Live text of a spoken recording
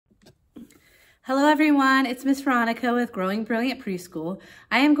Hello everyone, it's Miss Veronica with Growing Brilliant Preschool.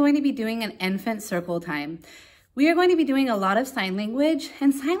 I am going to be doing an infant circle time. We are going to be doing a lot of sign language,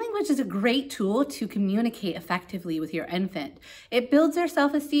 and sign language is a great tool to communicate effectively with your infant. It builds their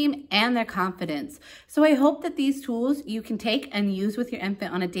self-esteem and their confidence. So I hope that these tools you can take and use with your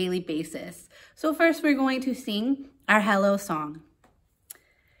infant on a daily basis. So first we're going to sing our hello song.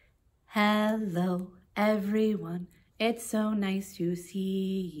 Hello everyone, it's so nice to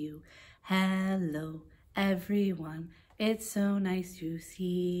see you. Hello everyone, it's so nice to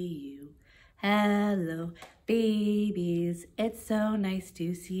see you. Hello babies, it's so nice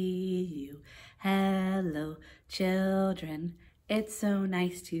to see you. Hello children, it's so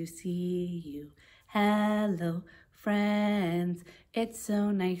nice to see you. Hello friends, it's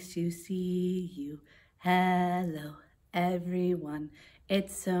so nice to see you. Hello everyone,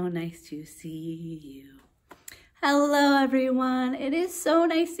 it's so nice to see you. Hello everyone, it is so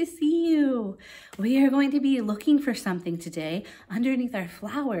nice to see you. We are going to be looking for something today underneath our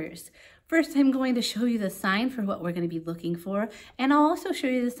flowers. First, I'm going to show you the sign for what we're going to be looking for, and I'll also show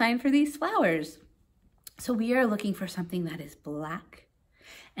you the sign for these flowers. So we are looking for something that is black,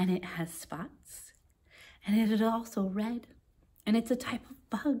 and it has spots, and it is also red, and it's a type of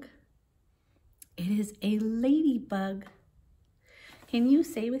bug. It is a ladybug. Can you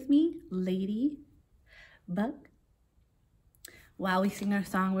say with me, ladybug? While we sing our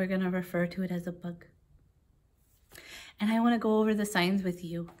song, we're going to refer to it as a bug. And I want to go over the signs with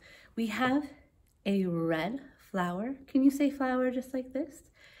you. We have a red flower. Can you say flower just like this?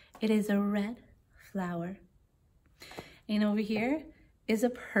 It is a red flower. And over here is a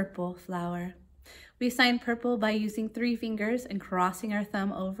purple flower. We sign purple by using 3 fingers and crossing our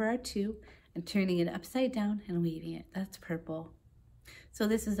thumb over our 2 and turning it upside down and waving it. That's purple. So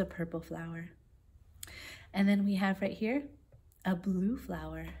this is a purple flower. And then we have right here a blue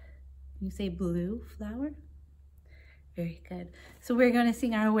flower. Can you say blue flower? Very good. So we're going to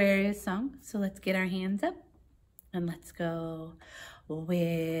sing our Where Is song. So let's get our hands up and let's go.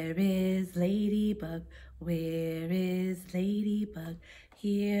 Where is Ladybug? Where is Ladybug?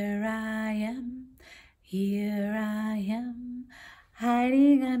 Here I am,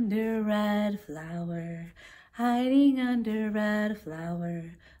 hiding under red flower, hiding under red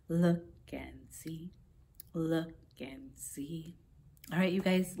flower. Look and see, look and see. All right, you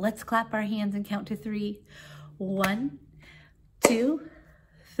guys, let's clap our hands and count to 3. 1, 2,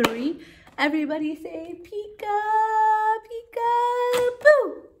 3. Everybody say Pika, Pika,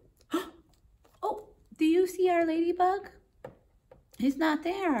 boo. Oh, do you see our ladybug? He's not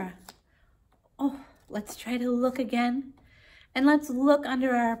there. Oh, let's try to look again. And let's look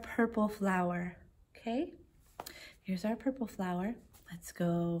under our purple flower, okay? Here's our purple flower. Let's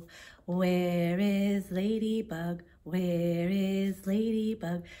go. Where is Ladybug? Where is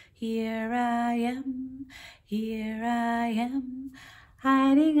Ladybug? Here I am,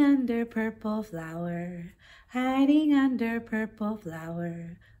 hiding under purple flower, hiding under purple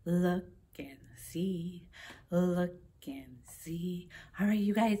flower. Look and see, look and see. All right,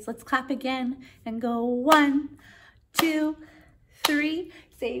 you guys, let's clap again and go 1, 2, 3.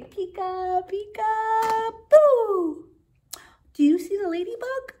 Say Pika, Pika, boo. Do you see the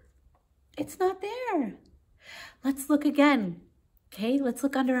ladybug? It's not there. Let's look again. Okay, let's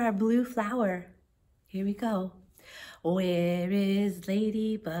look under our blue flower. Here we go. Where is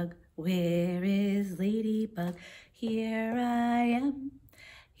Ladybug? Where is Ladybug? Here I am,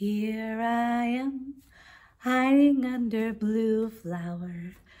 hiding under blue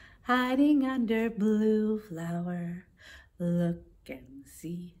flower, hiding under blue flower. Look and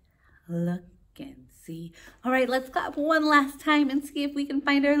see, look and see. All right, let's clap one last time and see if we can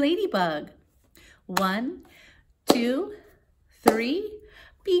find our ladybug. 1, 2, 3.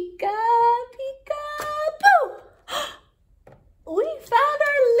 Pika, Pika, boo! We found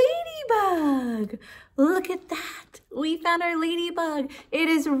our ladybug. Look at that. We found our ladybug. It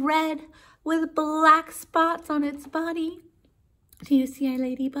is red with black spots on its body. Do you see our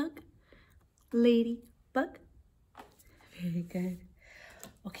ladybug? Ladybug. Very good.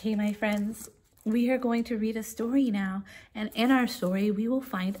 Okay, my friends, we are going to read a story now, and in our story, we will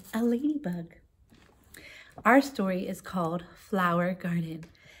find a ladybug. Our story is called Flower Garden.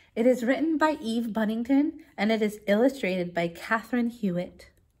 It is written by Eve Buddington, and it is illustrated by Catherine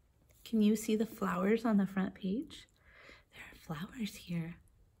Hewitt. Can you see the flowers on the front page? There are flowers here.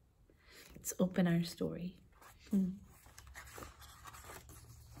 Let's open our story.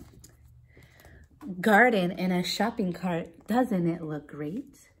 Garden in a shopping cart. Doesn't it look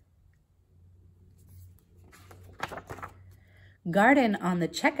great? Garden on the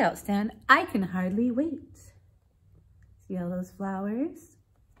checkout stand. I can hardly wait. See all those flowers?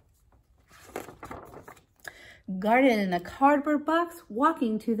 Garden in a cardboard box,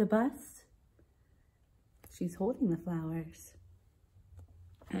 walking to the bus. She's holding the flowers.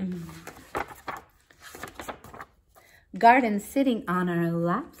 Garden sitting on our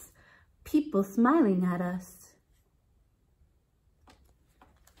laps, people smiling at us.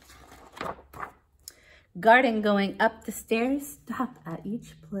 Garden going up the stairs, stop at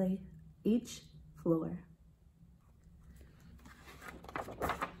each floor.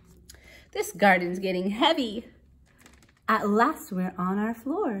 This garden's getting heavy. At last we're on our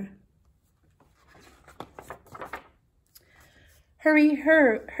floor. Hurry,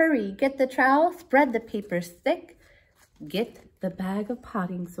 hurry, get the trowel, spread the papers thick. Get the bag of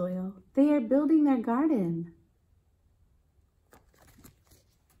potting soil. They are building their garden.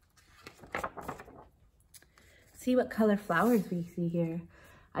 See what color flowers we see here.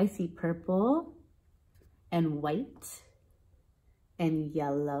 I see purple and white and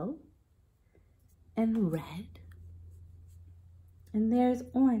yellow and red. And there's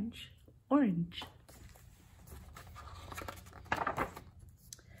orange.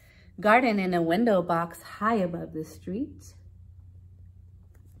 Garden in a window box high above the street.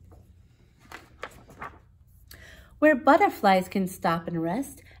 Where butterflies can stop and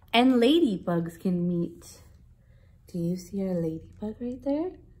rest and ladybugs can meet. Do you see our ladybug right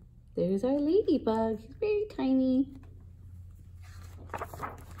there? There's our ladybug. He's very tiny.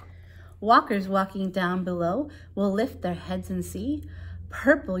 Walkers walking down below will lift their heads and see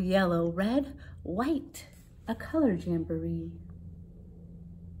purple, yellow, red, white, a color jamboree.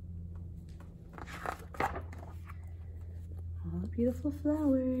 All the beautiful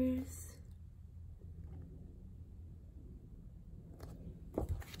flowers.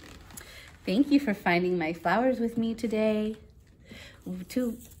 Thank you for finding my flowers with me today.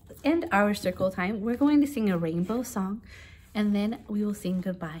 To end our circle time, we're going to sing a rainbow song and then we will sing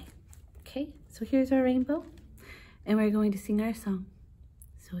goodbye. Okay, so here's our rainbow and we're going to sing our song.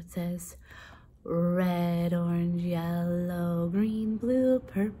 So it says, red, orange, yellow, green, blue,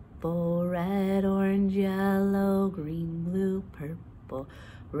 purple, red, orange, yellow, green, blue, purple,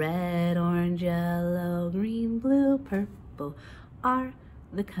 red, orange, yellow, green, blue, purple are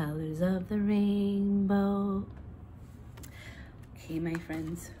the colors of the rainbow. Okay, my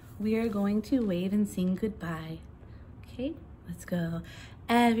friends, we are going to wave and sing goodbye. Okay, let's go.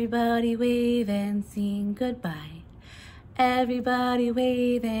 Everybody wave and sing goodbye. Everybody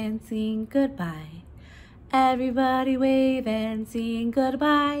wave and sing goodbye. Everybody wave and sing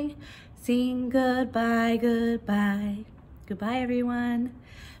goodbye. Sing goodbye, goodbye. Goodbye, everyone.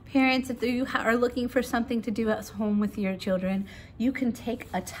 Parents, if you are looking for something to do at home with your children, you can take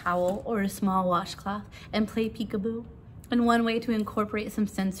a towel or a small washcloth and play peekaboo. And one way to incorporate some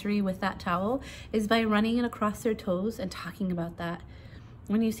sensory with that towel is by running it across their toes and talking about that.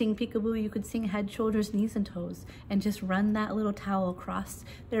 When you sing peekaboo, you could sing head, shoulders, knees, and toes, and just run that little towel across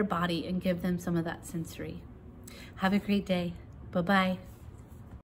their body and give them some of that sensory. Have a great day. Bye-bye.